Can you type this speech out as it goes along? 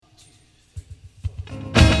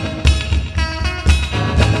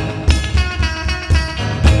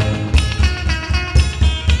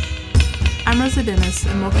Melissa Dennis,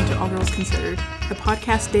 and welcome to All Girls Considered, a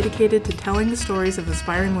podcast dedicated to telling the stories of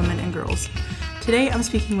aspiring women and girls. Today I'm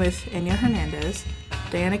speaking with Enya Hernandez,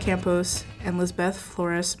 Diana Campos, and Lisbeth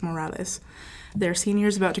Flores Morales. They're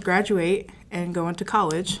seniors about to graduate and go into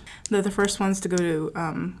college. They're the first ones to go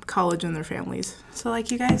to college in their families. So,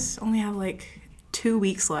 you guys only have, 2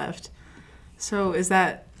 weeks left. So is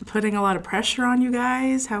that putting a lot of pressure on you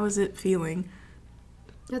guys? How is it feeling?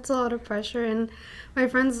 It's a lot of pressure, and my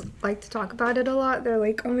friends like to talk about it a lot. They're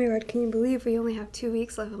like, oh my god, can you believe we only have 2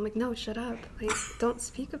 weeks left? I'm like, no, shut up. Don't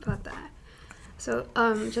speak about that. So,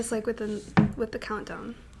 just like with the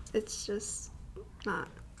countdown, it's just not,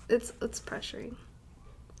 it's pressuring.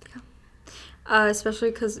 Yeah.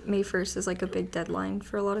 Especially because May 1st is, a big deadline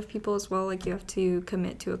for a lot of people as well. You have to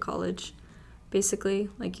commit to a college, basically.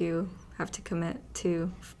 You have to commit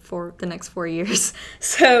to for the next 4 years.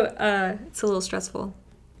 So, it's a little stressful.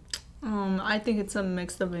 I think it's a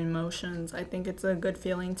mix of emotions. I think it's a good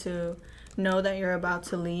feeling to know that you're about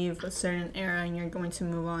to leave a certain era and you're going to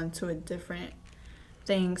move on to a different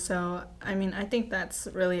thing. So, I think that's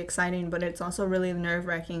really exciting, but it's also really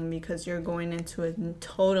nerve-wracking because you're going into a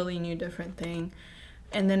totally new, different thing.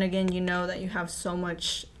 And then again, you know that you have so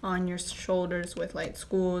much on your shoulders with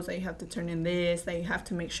schools, that you have to turn in this, that you have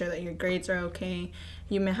to make sure that your grades are okay.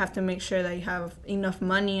 You may have to make sure that you have enough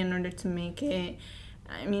money in order to make it.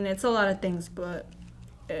 It's a lot of things, but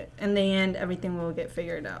in the end, everything will get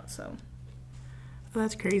figured out, so. Well,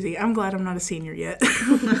 that's crazy. I'm glad I'm not a senior yet,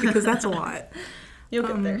 because that's a lot. You'll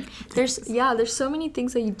get there. There's so many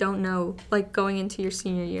things that you don't know, going into your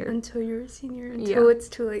senior year. Until you're a senior, it's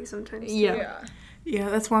too late sometimes. Yeah. Yeah,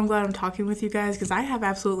 that's why I'm glad I'm talking with you guys, because I have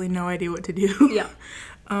absolutely no idea what to do. Yeah.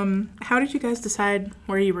 How did you guys decide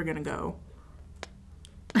where you were going to go?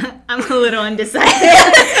 I'm a little undecided.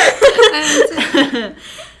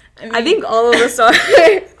 I think all of us are.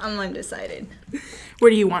 I'm undecided. Where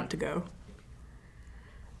do you want to go?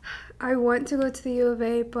 I want to go to the U of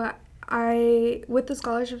A, but with the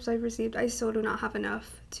scholarships I've received, I still do not have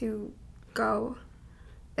enough to go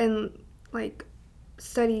and,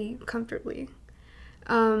 study comfortably.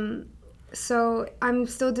 So I'm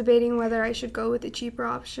still debating whether I should go with the cheaper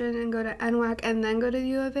option and go to NWAC and then go to the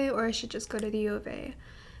U of A, or I should just go to the U of A.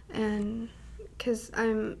 And because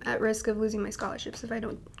I'm at risk of losing my scholarships if I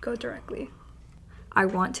don't go directly. I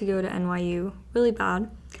want to go to NYU really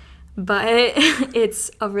bad, but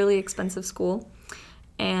it's a really expensive school.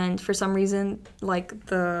 And for some reason,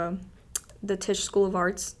 the Tisch School of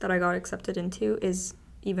Arts that I got accepted into is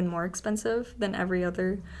even more expensive than every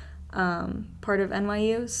other part of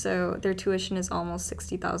NYU. So their tuition is almost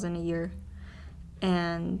 $60,000 a year.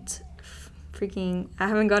 And I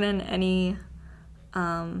haven't gotten any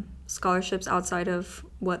scholarships outside of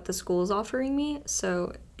what the school is offering me,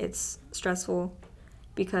 so it's stressful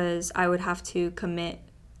because I would have to commit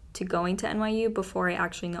to going to NYU before I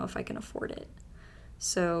actually know if I can afford it.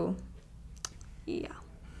 So, yeah.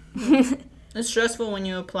 It's stressful when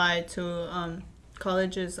you apply to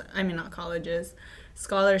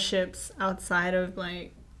scholarships outside of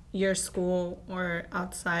your school or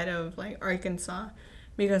outside of Arkansas,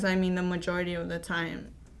 because the majority of the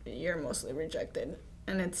time you're mostly rejected,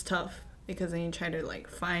 and it's tough because then you try to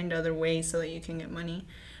find other ways so that you can get money.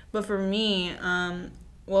 But for me,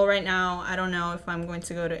 right now I don't know if I'm going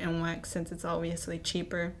to go to NWAC since it's obviously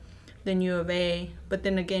cheaper than U of A. But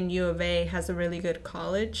then again, U of A has a really good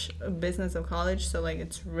college, a business of college, so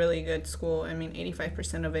it's really good school.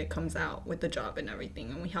 85% of it comes out with the job and everything,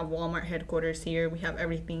 and we have Walmart headquarters here, we have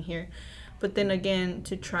everything here. But then again,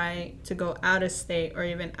 to try to go out of state or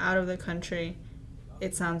even out of the country,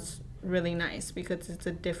 it sounds really nice because it's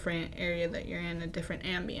a different area that you're in, a different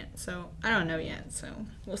ambient. So I don't know yet, so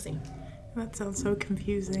we'll see. That sounds so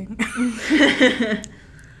confusing.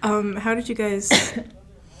 How did you guys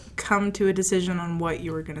come to a decision on what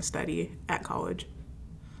you were going to study at college?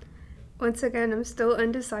 Once again, I'm still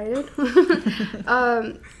undecided.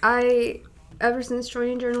 Ever since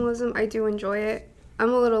joining journalism, I do enjoy it. I'm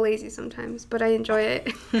a little lazy sometimes, but I enjoy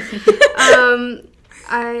it.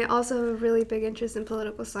 I also have a really big interest in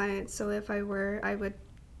political science, so if I were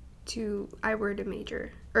to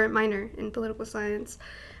major or minor in political science.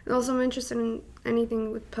 And also I'm interested in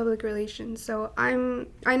anything with public relations. So I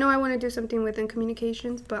know I want to do something within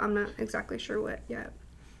communications, but I'm not exactly sure what yet.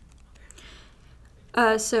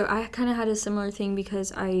 So I kind of had a similar thing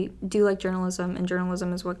because I do like journalism, and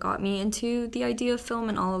journalism is what got me into the idea of film,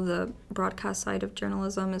 and all of the broadcast side of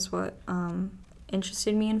journalism is what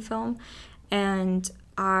interested me in film. And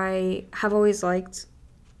I have always liked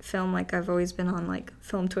film, I've always been on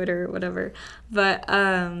film Twitter or whatever. But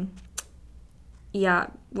yeah,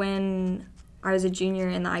 when I was a junior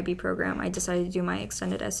in the IB program, I decided to do my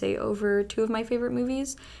extended essay over 2 of my favorite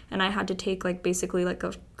movies, and I had to take like basically like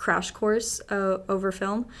a crash course over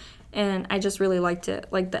film, and I just really liked it,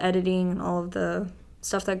 like the editing and all of the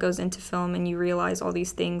stuff that goes into film, and you realize all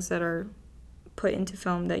these things that are put into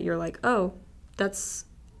film that you're like, oh, that's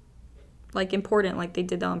like important, like they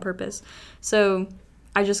did that on purpose. So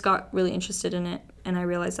I just got really interested in it, and I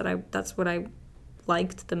realized that that's what I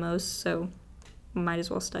liked the most, so might as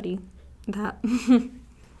well study that.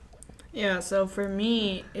 Yeah, so for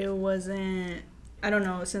me, it wasn't, I don't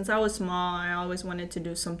know, since I was small, I always wanted to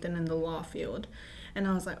do something in the law field. And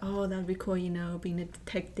I was like, oh, that'd be cool, being a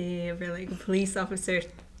detective or like a police officer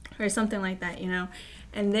or something like that,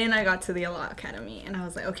 And then I got to the law academy and I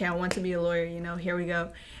was like, okay, I want to be a lawyer, here we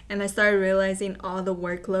go. And I started realizing all the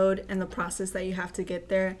workload and the process that you have to get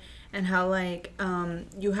there, and how like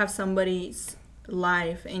you have somebody's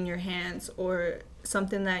life in your hands, or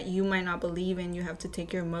something that you might not believe in. You have to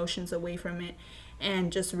take your emotions away from it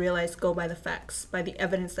and just realize, go by the facts, by the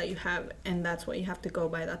evidence that you have, and that's what you have to go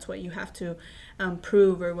by. That's what you have to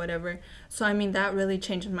prove or whatever. So that really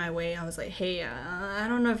changed my way. I was like, hey, I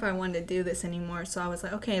don't know if I want to do this anymore. So I was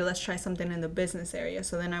like, okay, let's try something in the business area.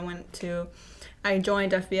 So then I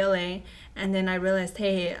joined FBLA, and then I realized,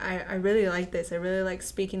 hey, I really like this. I really like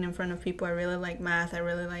speaking in front of people. I really like math. I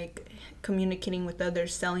really like communicating with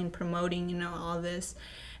others, selling, promoting, all this.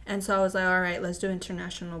 And so I was like, all right, let's do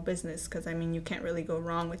international business, because, you can't really go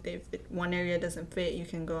wrong with it. If one area doesn't fit, you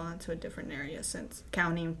can go on to a different area, since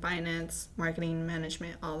accounting, finance, marketing,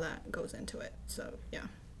 management, all that goes into it. So, yeah.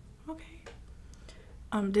 Okay.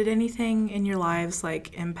 Did anything in your lives,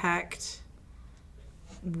 like, impact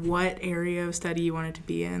what area of study you wanted to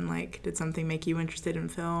be in? Like, did something make you interested in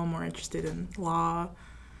film or interested in law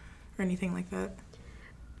or anything like that?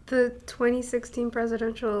 The 2016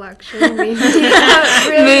 presidential election made me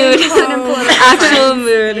really interested in political Actual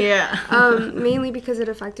mood. Yeah. Mainly because it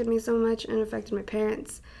affected me so much and affected my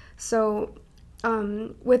parents. So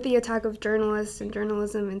with the attack of journalists and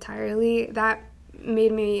journalism entirely, that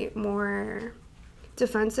made me more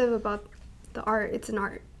defensive about the art. It's an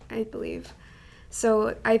art, I believe.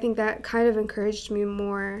 So I think that kind of encouraged me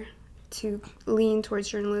more to lean towards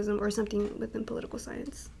journalism or something within political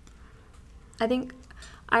science.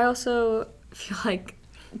 I also feel like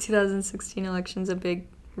 2016 election's a big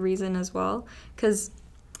reason as well, because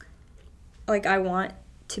like I want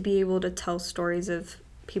to be able to tell stories of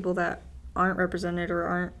people that aren't represented or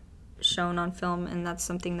aren't shown on film, and that's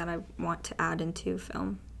something that I want to add into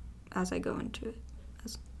film as I go into it.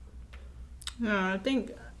 No, I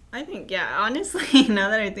think, yeah, honestly, now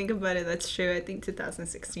that I think about it, that's true. I think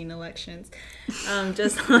 2016 elections,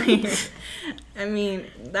 just like,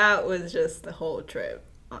 that was just the whole trip,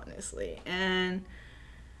 honestly. And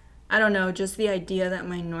I don't know, just the idea that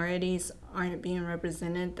minorities aren't being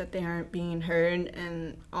represented, that they aren't being heard,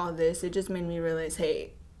 and all this, it just made me realize,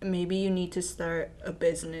 hey, maybe you need to start a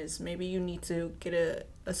business. Maybe you need to get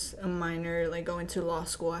a minor, like go into law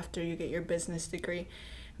school after you get your business degree,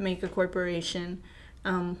 make a corporation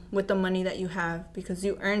with the money that you have, because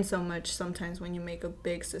you earn so much sometimes when you make a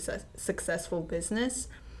big successful business,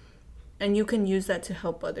 and you can use that to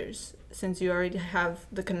help others. Since you already have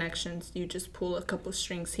the connections, you just pull a couple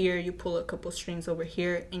strings here, you pull a couple strings over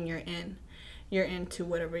here, and you're into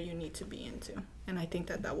whatever you need to be into. And I think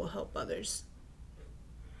that will help others.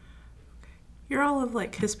 You're all of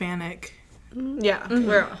like Hispanic. Yeah,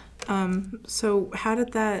 we're all. So how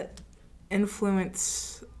did that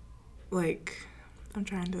influence, like, I'm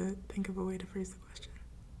trying to think of a way to phrase the question.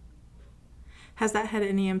 Has that had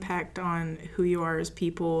any impact on who you are as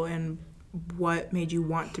people, and what made you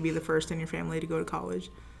want to be the first in your family to go to college?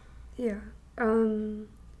 Yeah. You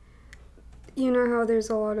know how there's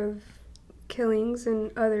a lot of killings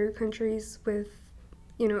in other countries with,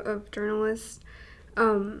 of journalists?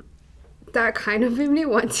 That kind of made me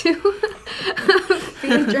want to be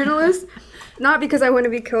a journalist. Not because I want to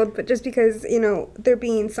be killed, but just because, they're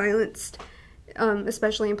being silenced,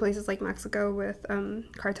 especially in places like Mexico with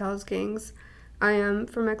cartels, gangs. I am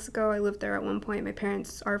from Mexico. I lived there at one point. My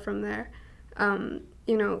parents are from there.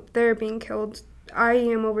 They're being killed. I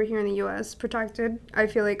am over here in the U.S. protected. I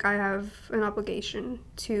feel like I have an obligation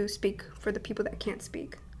to speak for the people that can't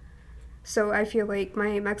speak. So I feel like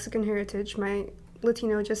my Mexican heritage, my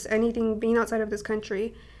Latino, just anything being outside of this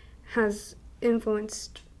country has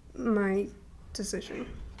influenced my decision.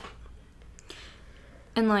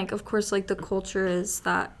 And like, of course, like the culture is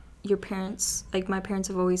that your parents, like my parents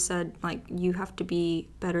have always said, like, you have to be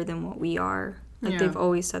better than what we are. Like, they've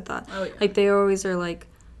always said that. Oh, yeah. Like, they always are like,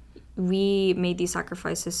 we made these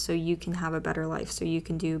sacrifices so you can have a better life, so you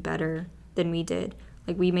can do better than we did.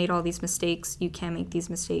 Like, we made all these mistakes. You can't make these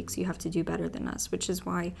mistakes. You have to do better than us, which is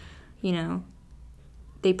why, you know,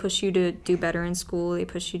 they push you to do better in school. They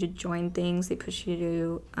push you to join things. They push you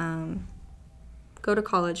to go to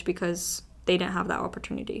college because they didn't have that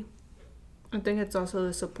opportunity. I think it's also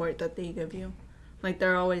the support that they give you. Like,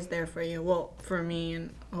 they're always there for you. Well, for me,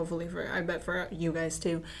 and hopefully I bet for you guys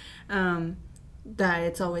too. That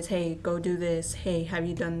it's always, hey, go do this. Hey, have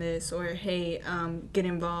you done this? Or, hey, get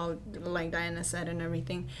involved, like Diana said, and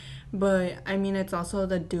everything. But, I mean, it's also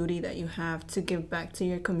the duty that you have to give back to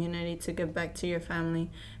your community, to give back to your family.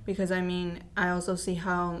 Because, I mean, I also see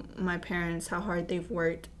how my parents, how hard they've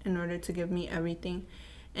worked in order to give me everything.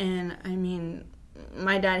 And, I mean,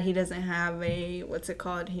 my dad, he doesn't have he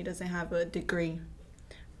doesn't have a degree.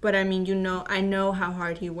 But I mean, I know how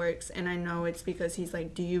hard he works, and I know it's because he's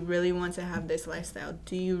like, do you really want to have this lifestyle?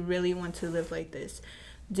 Do you really want to live like this?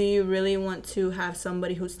 Do you really want to have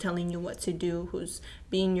somebody who's telling you what to do, who's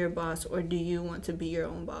being your boss, or do you want to be your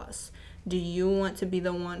own boss? Do you want to be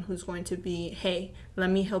the one who's going to be, hey, let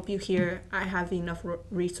me help you here. I have enough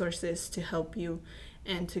resources to help you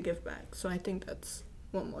and to give back. So I think that's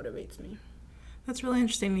what motivates me. That's really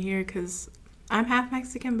interesting to hear because I'm half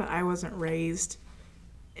Mexican, but I wasn't raised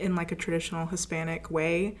in like a traditional Hispanic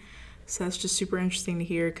way. So that's just super interesting to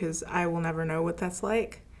hear because I will never know what that's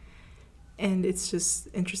like. And it's just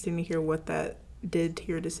interesting to hear what that did to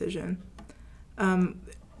your decision.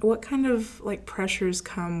 What kind of like pressures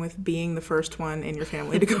come with being the first one in your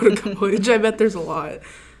family to go to college? I bet there's a lot.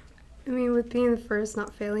 I mean, with being the first,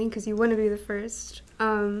 not failing, because you want to be the first.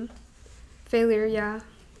 Failure, yeah.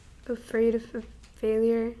 Afraid of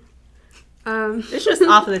failure. It's just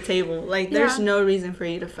off the table. Like, there's Yeah. no reason for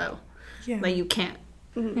you to fail. Yeah. Like, you can't.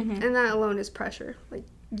 Mm-hmm. And that alone is pressure. Like,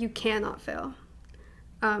 you cannot fail.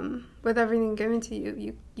 With everything given to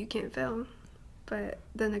you, you can't fail. But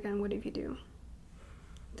then again, what if you do?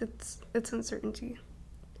 It's uncertainty.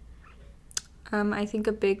 I think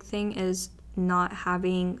a big thing is not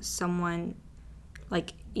having someone,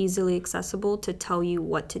 like, easily accessible to tell you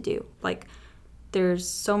what to do. Like, there's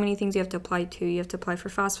so many things you have to apply to. You have to apply for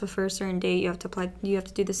FAFSA for a certain date. You have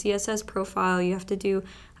to do the CSS profile. You have to do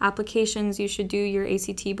applications. You should do your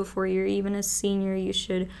ACT before you're even a senior. You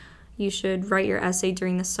should write your essay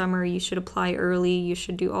during the summer. You should apply early. You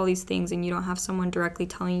should do all these things, and you don't have someone directly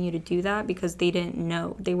telling you to do that because they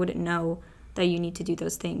wouldn't know that you need to do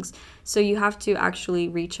those things. So you have to actually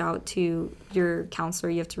reach out to your counselor.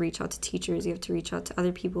 You have to reach out to teachers. You have to reach out to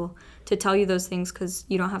other people to tell you those things because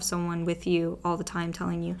you don't have someone with you all the time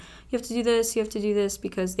telling you, you have to do this, you have to do this,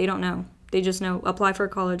 because they don't know. They just know, apply for a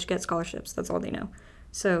college, get scholarships. That's all they know.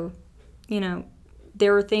 So,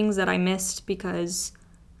 there were things that I missed because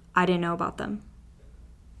I didn't know about them.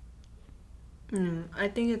 I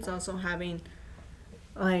think it's also having,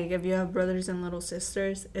 like, if you have brothers and little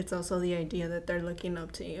sisters, it's also the idea that they're looking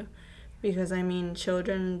up to you. Because, I mean,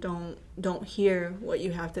 children don't hear what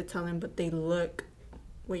you have to tell them, but they look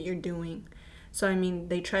what you're doing. So, I mean,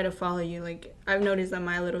 they try to follow you. Like, I've noticed that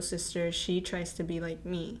my little sister, she tries to be like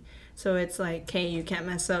me. So it's like, hey, you can't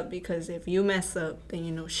mess up, because if you mess up,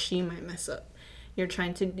 then, she might mess up. You're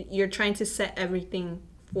trying to set everything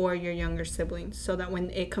for your younger siblings so that when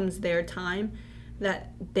it comes their time,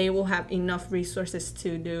 that they will have enough resources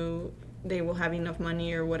they will have enough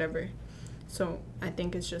money or whatever. So I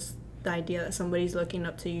think it's just the idea that somebody's looking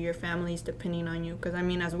up to you, your family's depending on you. Because, I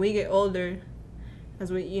mean, as we get older,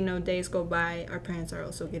 as we, days go by, our parents are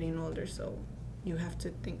also getting older, so you have to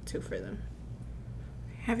think too for them.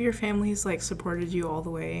 Have your families, like, supported you all the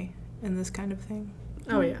way in this kind of thing?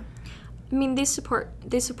 Oh, yeah. I mean, they support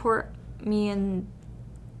me in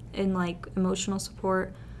like emotional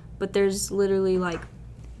support, but there's literally, like,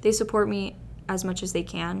 they support me as much as they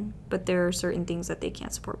can, but there are certain things that they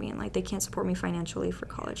can't support me in. Like, they can't support me financially for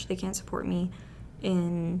college. They can't support me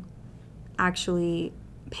in actually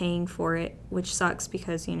paying for it, which sucks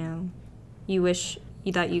because, you wish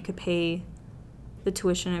that you could pay the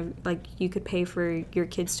tuition of, like, you could pay for your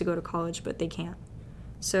kids to go to college, but they can't.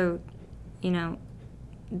 So,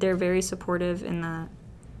 they're very supportive in that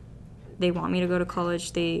they want me to go to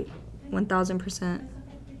college. They 1,000%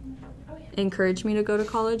 encourage me to go to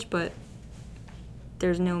college, but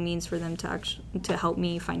there's no means for them to help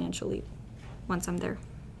me financially once I'm there.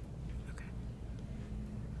 Okay.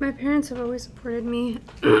 My parents have always supported me,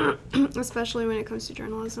 especially when it comes to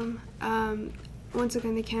journalism. Once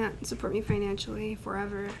again, they can't support me financially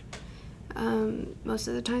forever. Most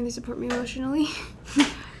of the time, they support me emotionally.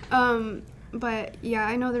 But yeah,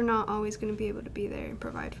 I know they're not always going to be able to be there and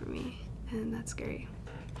provide for me, and that's scary.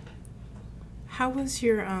 How was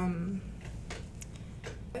your,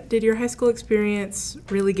 did your high school experience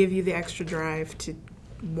really give you the extra drive to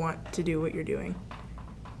want to do what you're doing?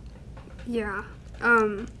 Yeah.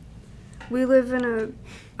 We live in a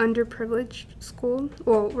underprivileged school.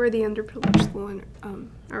 Well, we're the underprivileged school in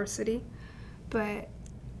our city. But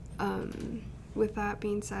with that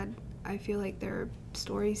being said, I feel like there are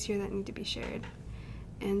stories here that need to be shared,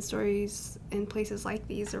 and stories in places like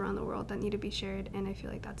these around the world that need to be shared, and I feel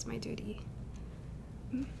like that's my duty.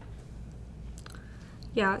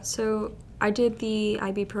 Yeah, so I did the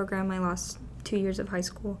IB program my last 2 years of high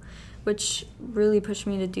school, which really pushed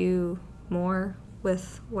me to do more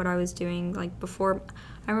with what I was doing. Like before,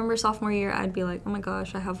 I remember sophomore year, I'd be like, oh my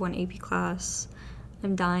gosh, I have one AP class,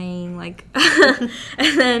 I'm dying, like, and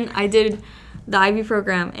then I did the IB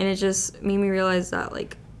program, and it just made me realize that,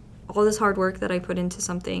 like, all this hard work that I put into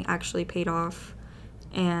something actually paid off,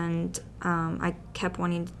 and I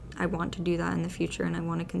want to do that in the future, and I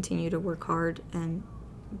want to continue to work hard and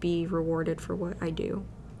be rewarded for what I do,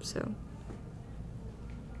 so.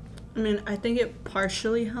 I mean, I think it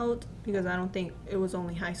partially helped because I don't think it was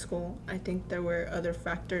only high school. I think there were other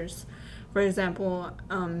factors. For example,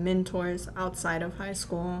 mentors outside of high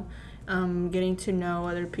school, getting to know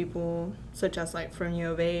other people, such as like from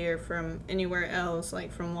U of A or from anywhere else, like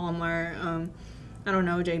from Walmart, I don't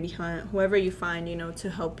know, JB Hunt, whoever you find, you know, to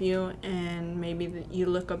help you, and maybe you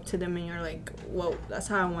look up to them and you're like, whoa, that's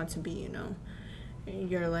how I want to be, you know.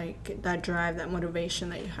 You're like, that drive, that motivation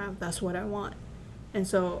that you have, that's what I want. And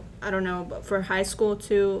so, I don't know, but for high school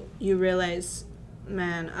too, you realize,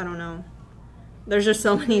 man, I don't know. There's just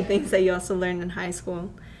so many things that you also learn in high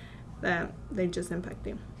school that they just impact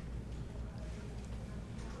you.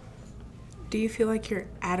 Do you feel like you're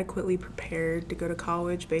adequately prepared to go to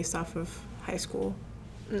college based off of high school?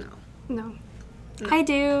 No. I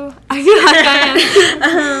do. I feel like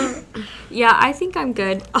I am. Yeah, I think I'm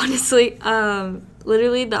good, honestly.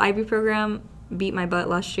 Literally, the IB program beat my butt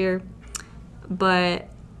last year, but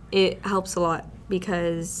it helps a lot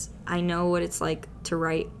because I know what it's like to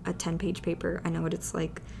write a 10-page paper. I know what it's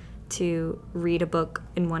like to read a book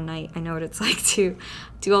in one night. I know what it's like to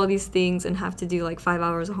do all these things and have to do like 5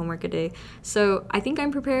 hours of homework a day. So I think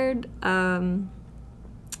I'm prepared.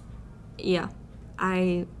 Yeah,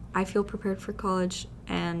 I feel prepared for college,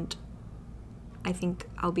 and I think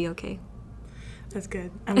I'll be okay. That's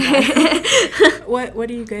good. I'm glad. What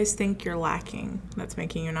do you guys think you're lacking that's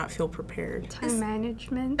making you not feel prepared? Time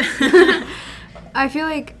management. I feel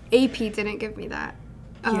like AP didn't give me that.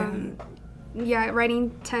 Yeah,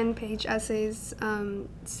 writing 10-page essays,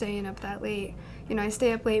 staying up that late. You know, I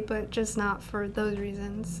stay up late, but just not for those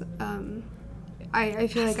reasons. I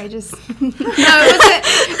feel like I just... No,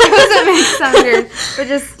 it wasn't mixed thunder. But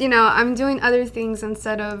just, you know, I'm doing other things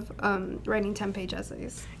instead of writing 10-page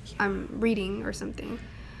essays. I'm reading or something.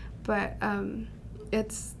 But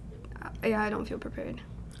it's... Yeah, I don't feel prepared.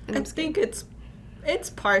 And I think it's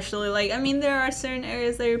partially, like, I mean, there are certain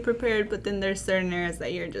areas that you're prepared, but then there's certain areas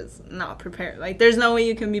that you're just not prepared. Like, there's no way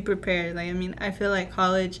you can be prepared. Like, I mean, I feel like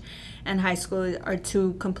college and high school are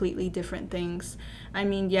two completely different things. I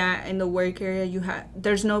mean, yeah, in the work area,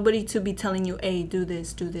 there's nobody to be telling you, hey, do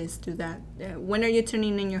this, do that. When are you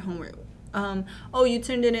turning in your homework? Oh, you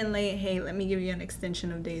turned it in late. Hey, let me give you an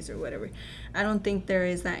extension of days or whatever. I don't think there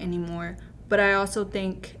is that anymore. But I also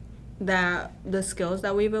think that the skills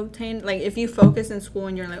that we've obtained, like if you focus in school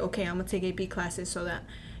and you're like, okay, I'm gonna take AP classes so that,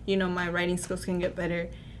 you know, my writing skills can get better,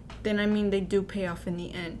 then I mean, they do pay off in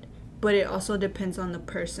the end. But it also depends on the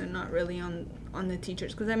person, not really on the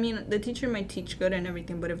teachers. Because I mean, the teacher might teach good and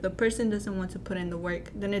everything, but if the person doesn't want to put in the work,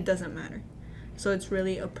 then it doesn't matter. So it's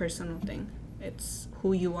really a personal thing. It's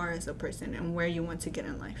who you are as a person and where you want to get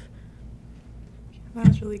in life. That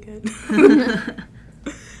was really good.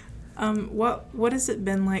 What has it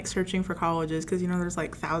been like searching for colleges? Because, you know, there's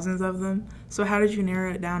like thousands of them. So how did you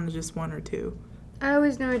narrow it down to just one or two? I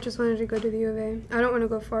always knew I just wanted to go to the U of A. I don't want to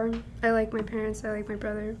go far. I like my parents. I like my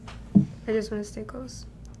brother. I just want to stay close.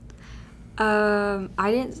 I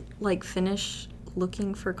didn't, like, finish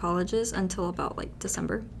looking for colleges until about, like,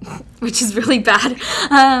 December, which is really bad.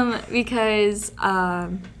 Because,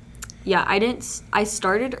 yeah, I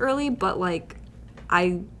started early, but, like,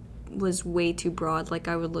 I was way too broad. Like,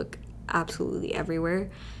 I would look absolutely everywhere,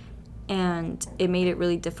 and it made it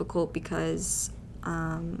really difficult because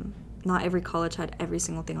not every college had every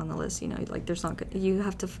single thing on the list, you know. Like, there's not good, you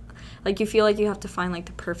have to, like, you feel like you have to find, like,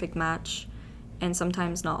 the perfect match, and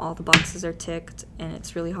sometimes not all the boxes are ticked, and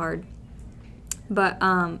it's really hard. But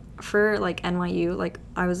for, like, NYU, like,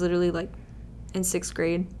 I was literally, like, in 6th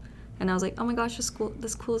grade, and I was like, oh my gosh, this school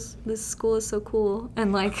is so cool,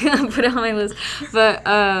 and, like, put it on my list. But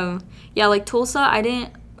yeah, like, Tulsa, I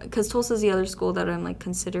didn't because Tulsa's the other school that I'm like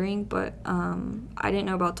considering, but I didn't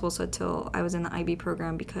know about Tulsa till I was in the IB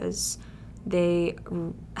program because they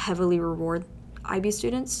heavily reward IB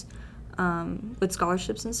students with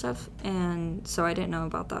scholarships and stuff, and so I didn't know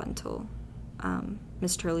about that until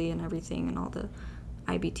Miss Turley and everything and all the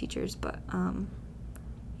IB teachers. But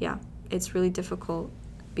yeah, it's really difficult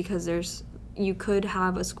because you could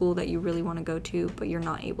have a school that you really want to go to, but you're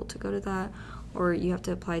not able to go to that, or you have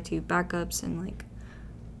to apply to backups and like,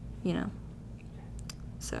 you know,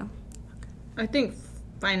 so. I think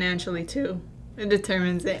financially too, it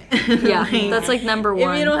determines it. Yeah, that's like number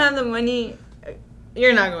one. If you don't have the money,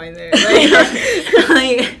 you're not going there.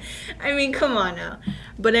 Like, I mean, come on now.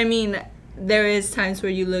 But I mean, there is times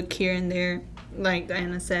where you look here and there. Like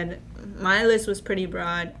Diana said, my list was pretty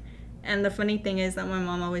broad. And the funny thing is that my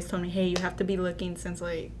mom always told me, hey, you have to be looking since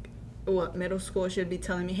like, middle school should be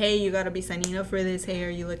telling me, hey, you got to be signing up for this. Hey, are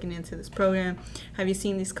you looking into this program? Have you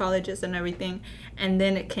seen these colleges and everything? And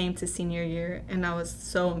then it came to senior year, and I was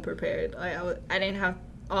so unprepared. I didn't have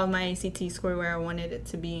all my ACT score where I wanted it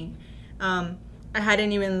to be. I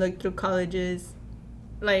hadn't even looked through colleges.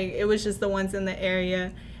 Like, it was just the ones in the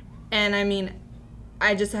area. And, I mean,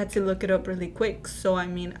 I just had to look it up really quick. So, I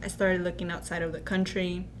mean, I started looking outside of the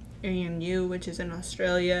country. ANU, which is in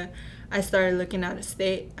Australia. I started looking out of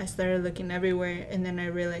state. I started looking everywhere, and then I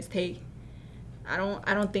realized, hey, I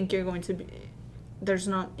don't think you're going to be. There's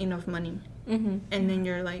not enough money, and then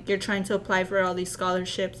you're trying to apply for all these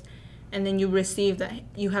scholarships, and then you receive that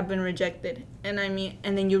you have been rejected, and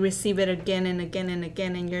then you receive it again and again and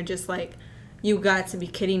again, and you're just like, you got to be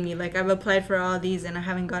kidding me. Like, I've applied for all these and I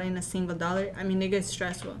haven't gotten a single dollar. I mean, it gets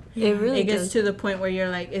stressful. It really It gets does. to the point where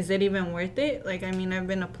you're like, is it even worth it? Like, I mean, I've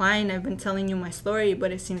been applying, I've been telling you my story,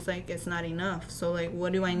 but it seems like it's not enough. So, like,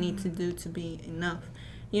 what do I need to do to be enough?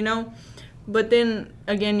 You know? But then,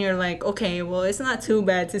 again, you're like, okay, well, it's not too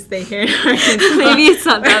bad to stay here in Arkansas. Maybe it's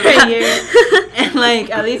not that bad. And,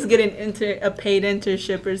 like, at least get a paid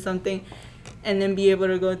internship or something. And then be able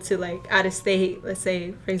to go to, like, out of state, let's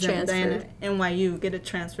say, for example, Diana, NYU, get a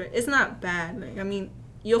transfer. It's not bad. Like, I mean,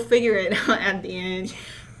 you'll figure it out at the end.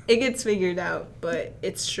 It gets figured out, but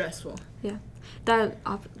it's stressful. Yeah. The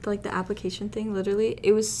application thing, literally,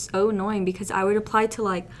 it was so annoying because I would apply to,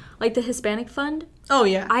 like the Hispanic Fund. Oh,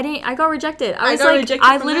 yeah. I got rejected. I was got like, rejected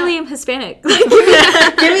I from literally that. am Hispanic. Like,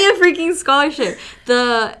 give me a freaking scholarship.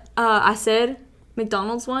 I said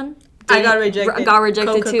McDonald's one. I got rejected. Got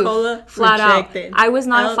rejected Coca-Cola, too. Flat rejected. out. I was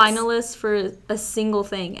not Elks. a finalist for a single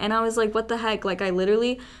thing. And I was like, what the heck? Like, I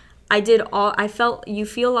felt, you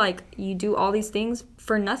feel like you do all these things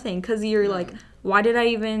for nothing. Because you're like, why did I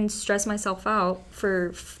even stress myself out for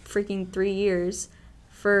freaking 3 years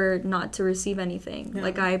for not to receive anything? Yeah.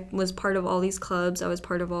 Like, I was part of all these clubs. I was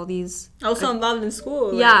part of all these. Also involved in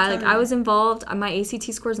school. Yeah, like, I was involved. My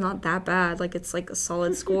ACT score is not that bad. Like, it's like a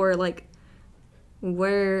solid score. Like,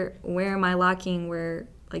 where am I lacking? Where,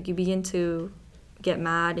 like, you begin to get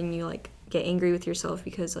mad and you, like, get angry with yourself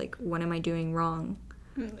because, like, what am I doing wrong?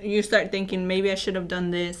 You start thinking, maybe I should have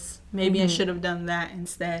done this. Maybe I should have done that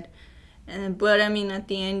instead. But, I mean, at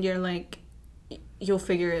the end, you're like, you'll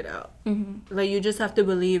figure it out. Like, you just have to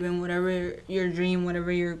believe in whatever your dream,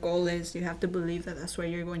 whatever your goal is. You have to believe that that's where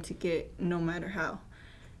you're going to get no matter how.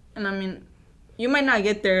 And, I mean, you might not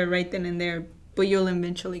get there right then and there, but you'll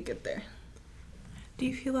eventually get there. Do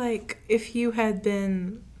you feel like if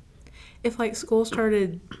like school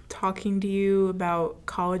started talking to you about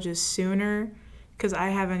colleges sooner, because I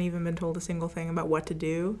haven't even been told a single thing about what to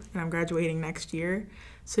do, and I'm graduating next year.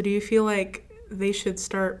 So do you feel like they should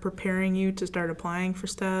start preparing you to start applying for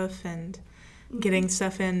stuff and getting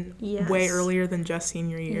stuff in way earlier than just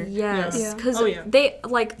senior year? Yes, because they,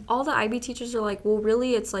 like, all the IB teachers are like, well,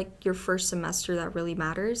 really, it's like your first semester that really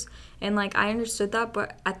matters. And, like, I understood that,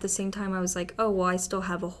 but at the same time, I was like, oh, well, I still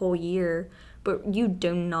have a whole year. But you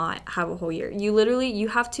do not have a whole year. You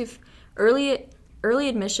have to, early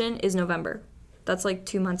admission is November. That's like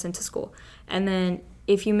 2 months into school. And then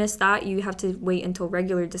if you miss that, you have to wait until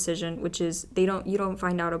regular decision, which is, you don't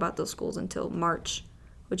find out about those schools until March,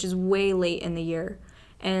 which is way late in the year.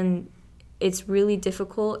 And it's really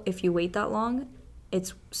difficult if you wait that long.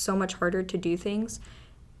 It's so much harder to do things.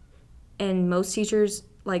 And most teachers,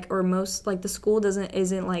 the school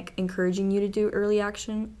isn't like encouraging you to do early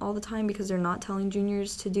action all the time because they're not telling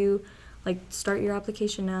juniors to do, like, start your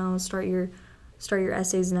application now, start your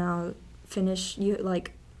essays now, finish,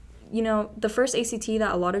 the first ACT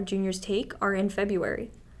that a lot of juniors take are in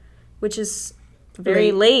February, which is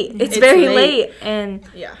very late. It's very late. And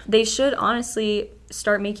they should honestly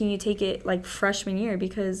start making you take it like freshman year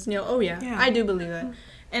because I do believe that.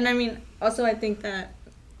 And I mean, also I think that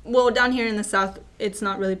well, down here in the South, it's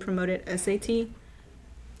not really promoted SAT.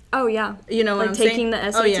 Oh, yeah. You know what like I'm taking saying?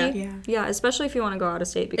 the SAT? Oh, yeah. Yeah. Yeah, especially if you want to go out of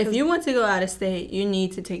state. Because If you want to go out of state, you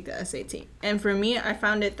need to take the SAT. And for me, I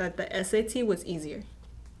found it that the SAT was easier.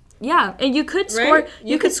 yeah, and you could score. Right?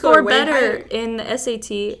 You could score way better higher. in the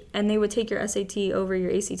SAT, and they would take your SAT over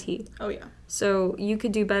your ACT. Oh, yeah. So you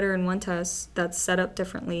could do better in one test that's set up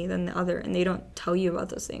differently than the other, and they don't tell you about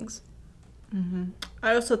those things.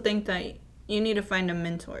 I also think that you need to find a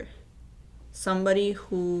mentor. Somebody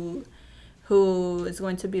who is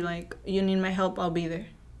going to be like, you need my help, I'll be there.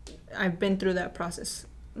 I've been through that process.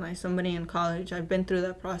 Like somebody in college, I've been through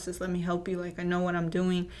that process. Let me help you. Like, I know what I'm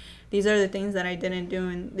doing. These are the things that I didn't do,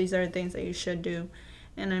 and these are the things that you should do.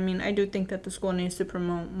 And I mean, I do think that the school needs to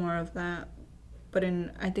promote more of that. But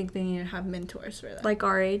I think they need to have mentors for that. Like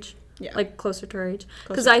our age. Yeah. Like closer to our age.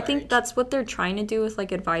 Because Closer to I our think age. that's what they're trying to do with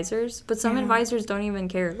like advisors. But some Yeah. advisors don't even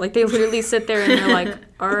care. Like they literally sit there and they're like,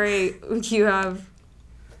 all right, you have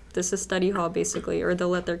this is study hall basically. Or they'll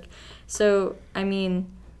let their. So, I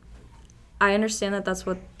mean, I understand that that's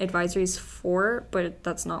what advisory is for, but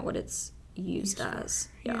that's not what it's used as.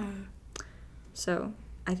 Yeah. So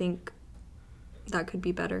I think that could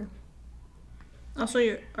be better.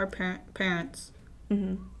 Also, our parents.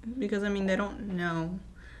 Hmm. Because, I mean, they don't know.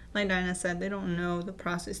 Like Diana said, they don't know the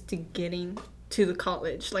process to getting to the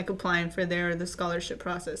college, like applying for the scholarship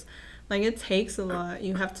process. Like, it takes a lot.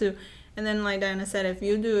 You have to, and then like Diana said, if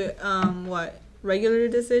you do regular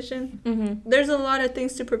decision, there's a lot of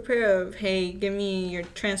things to prepare of. Hey, give me your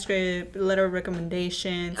transcript, letter of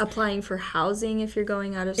recommendations. Applying for housing if you're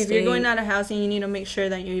going out of state. If you're going out of housing, you need to make sure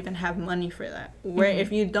that you even have money for that.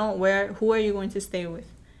 If you don't, who are you going to stay with?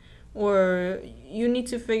 Or you need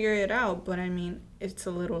to figure it out. But I mean, it's a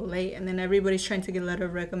little late, and then everybody's trying to get letter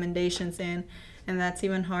of recommendations in, and that's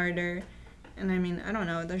even harder. And I mean, I don't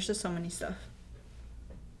know, there's just so many stuff.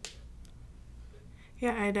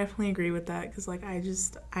 Yeah, I definitely agree with that because, like,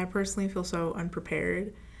 I personally feel so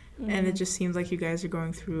unprepared. And it just seems like you guys are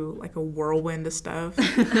going through, like, a whirlwind of stuff.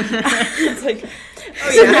 It's like,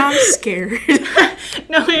 So now I'm scared.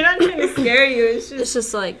 no, we're not trying to scare you. It's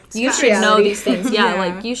just like, you not should know reality. these things. Yeah, Yeah.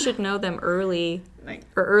 like, you should know them early. Like,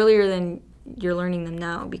 Or earlier than you're learning them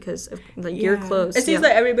now because, like, you're Yeah. close. it seems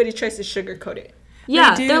like everybody tries to sugarcoat it.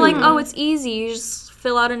 Yeah, They they're like, do. oh, it's easy. You just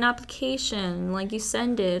fill out an application. Like, you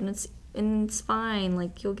send it, and it's fine.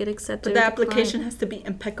 Like, you'll get accepted. But the or declined. application has to be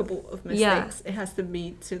impeccable of mistakes. Yeah. It has to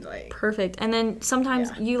be to, like... Perfect. And then sometimes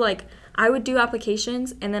Yeah. you, like, I would do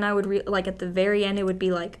applications, and then I would, like, at the very end, it would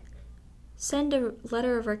be like, send a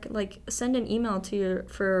letter of, send an email to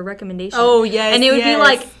for a recommendation. Oh, yes, And it would be, yes.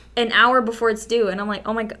 like, an hour before it's due. And I'm like,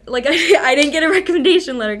 oh, my God. Like, I didn't get a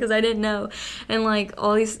recommendation letter because I didn't know. And, like,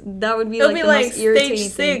 all these, that would be, It'll like, be the like most irritating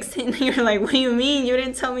stage 6, thing. and you're like, what do you mean? You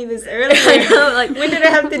didn't tell me this earlier. I know, like, when did I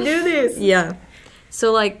have to do this? Yeah.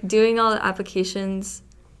 So, like, doing all the applications,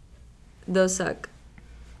 those suck.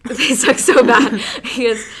 They suck so bad.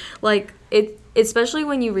 Because, like, especially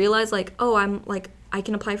when you realize, like, oh, I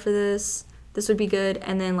can apply for this. This would be good.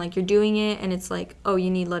 And then, like, you're doing it, and it's like, oh, you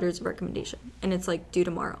need letters of recommendation. And it's, like, due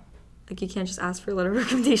tomorrow. Like, you can't just ask for a letter of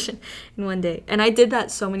recommendation in one day. And I did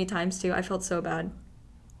that so many times, too. I felt so bad.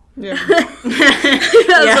 Yeah. I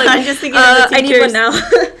was like, I'm just thinking of the I need teachers. one now.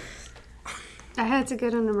 I had to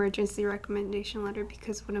get an emergency recommendation letter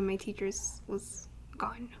because one of my teachers was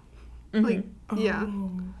gone. Like, yeah.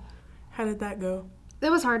 Oh. How did that go? It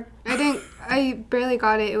was hard. I barely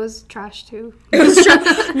got it. It was trash too.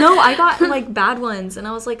 No, I got, like, bad ones. And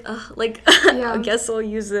I was like, ugh, like, Yeah. I guess I'll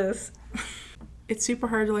use this. It's super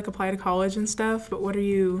hard to, like, apply to college and stuff, but what are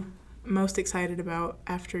you most excited about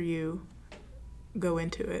after you go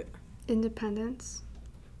into it? Independence.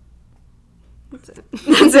 That's it.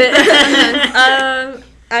 That's it.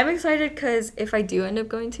 I'm excited because if I do end up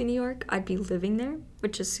going to New York, I'd be living there,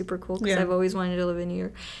 which is super cool because Yeah. I've always wanted to live in New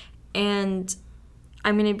York. And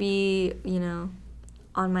I'm going to be,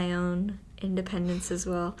 on my own, independence as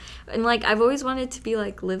well. And, like, I've always wanted to be,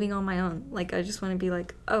 like, living on my own. Like, I just want to be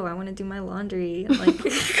like, oh, I want to do my laundry and, like,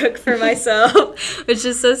 cook for myself, which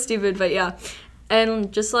is so stupid, but yeah.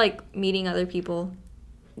 And just, like, meeting other people,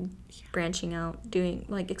 branching out, doing,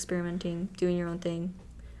 like, experimenting, doing your own thing,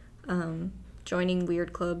 joining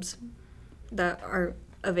weird clubs that are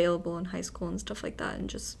available in high school and stuff like that, and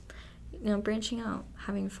just, branching out,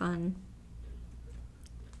 having fun.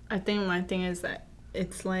 I think my thing is that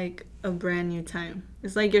it's like a brand new time.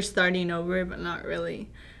 It's like you're starting over, but not really.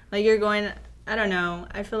 Like you're going, I don't know.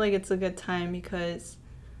 I feel like it's a good time because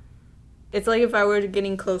it's like if I were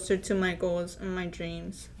getting closer to my goals and my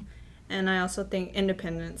dreams. And I also think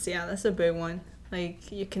independence, yeah, that's a big one.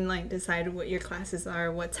 Like you can like decide what your classes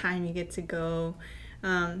are, what time you get to go.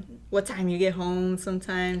 what time you get home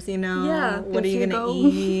sometimes, you know. Yeah, what are if you you gonna go.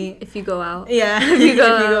 eat? If you go out. Yeah, if you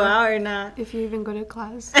go out or not. If you even go to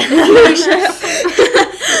class.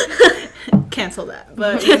 Cancel that.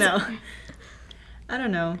 But, you know, I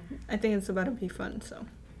don't know. I think it's about to be fun, so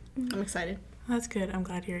I'm excited. That's good. I'm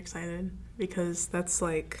glad you're excited because that's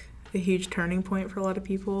like a huge turning point for a lot of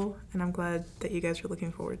people, and I'm glad that you guys are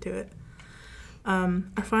looking forward to it.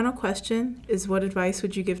 Our final question is, what advice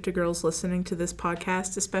would you give to girls listening to this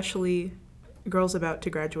podcast, especially girls about to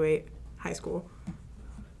graduate high school?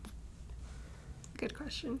 Good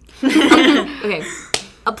question. Okay.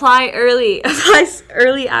 Apply early. Apply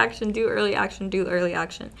early action. Do early action. Do early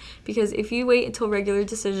action. Because if you wait until regular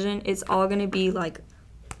decision, it's all going to be like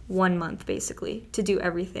 1 month basically to do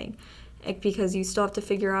everything. Because you still have to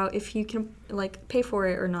figure out if you can like pay for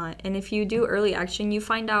it or not. And if you do early action, you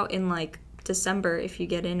find out in like December if you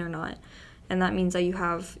get in or not. And that means that you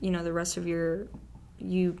have, you know, the rest of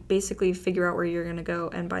you basically figure out where you're going to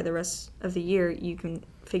go. And by the rest of the year, you can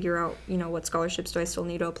figure out, you know, what scholarships do I still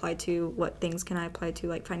need to apply to, what things can I apply to,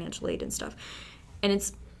 like financial aid and stuff. And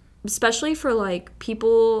it's especially for like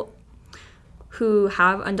people who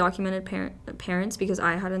have undocumented parents, because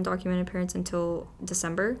I had undocumented parents until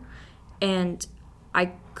December, and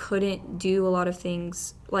I couldn't do a lot of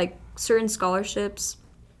things, like certain scholarships,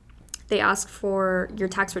 they ask for your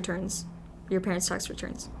tax returns, your parents' tax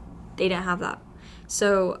returns. They didn't have that.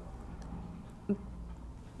 So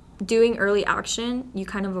doing early action, you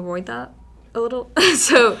kind of avoid that a little.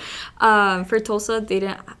 So for Tulsa, they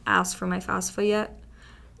didn't ask for my FAFSA yet.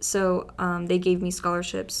 So they gave me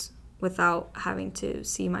scholarships without having to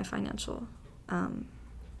see my financial,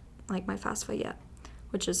 like my FAFSA yet,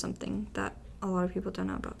 which is something that a lot of people don't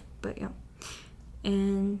know about. But yeah.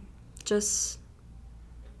 And just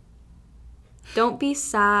don't be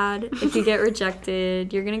sad if you get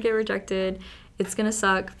rejected. You're going to get rejected. It's going to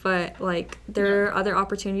suck, but like there are other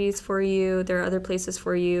opportunities for you. There are other places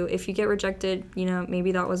for you. If you get rejected, you know,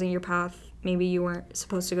 maybe that wasn't your path. Maybe you weren't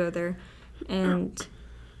supposed to go there. And,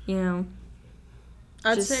 you know,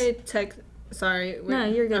 I'd say No,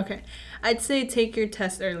 you're good. Okay. I'd say take your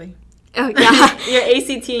test early. Oh, yeah. Your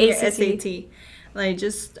ACT and your ACT. SAT. Like,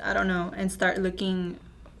 just, I don't know, and start looking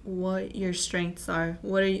what your strengths are.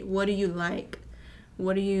 What do you like?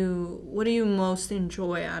 What do you most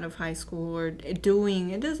enjoy out of high school or doing?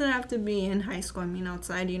 It doesn't have to be in high school. I mean,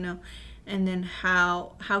 outside, you know. And then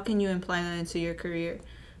how can you apply that into your career?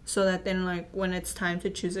 So that then, like, when it's time to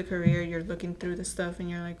choose a career, you're looking through the stuff and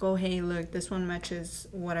you're like, oh, hey, look, this one matches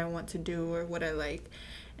what I want to do or what I like.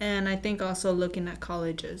 And I think also looking at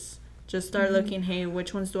colleges. Just start looking, hey,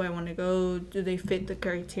 which ones do I want to go? Do they fit the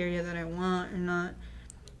criteria that I want or not?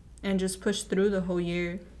 And just push through the whole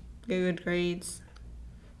year. Get good grades.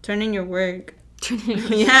 Turn in your work.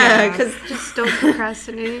 Yeah, because just don't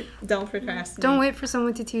procrastinate. Don't procrastinate. Don't wait for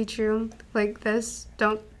someone to teach you like this.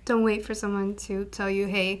 Don't wait for someone to tell you,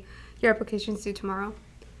 hey, your application's due tomorrow.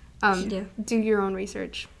 Do your own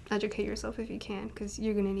research. Educate yourself if you can, because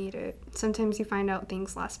you're going to need it. Sometimes you find out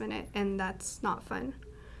things last minute, and that's not fun.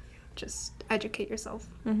 Just educate yourself.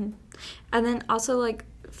 Mm-hmm. And then also, like,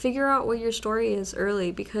 figure out what your story is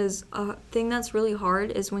early, because a thing that's really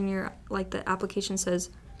hard is when you're, like, the application says,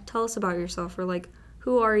 tell us about yourself, or, like,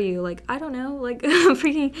 who are you? Like, I don't know. Like,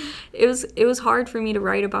 freaking, it was hard for me to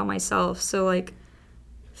write about myself. So, like,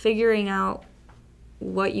 figuring out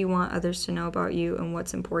what you want others to know about you and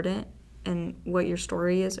what's important and what your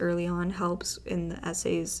story is early on helps in the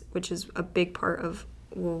essays, which is a big part of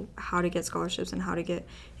how to get scholarships and how to get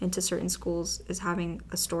into certain schools, is having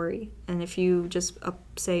a story. And if you just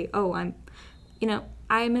say, oh, I'm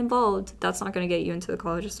involved, that's not going to get you into the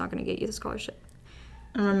college. It's not going to get you the scholarship.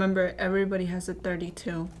 And remember, everybody has a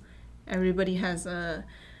 32. Everybody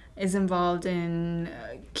is involved in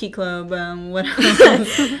Key Club, what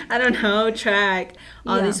else? I don't know, track,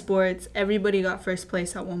 all these sports. Everybody got first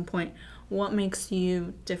place at one point. What makes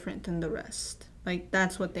you different than the rest? Like,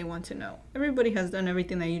 that's what they want to know. Everybody has done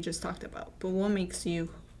everything that you just talked about, but what makes you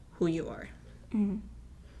who you are? Mm-hmm.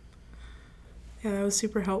 Yeah, that was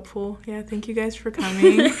super helpful. Yeah, thank you guys for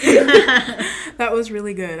coming. That was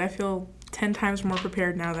really good. I feel 10 times more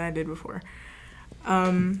prepared now than I did before.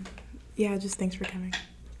 Yeah, just thanks for coming.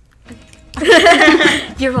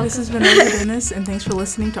 You're welcome. This has been Olga Dennis, and thanks for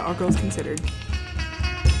listening to All Girls Considered.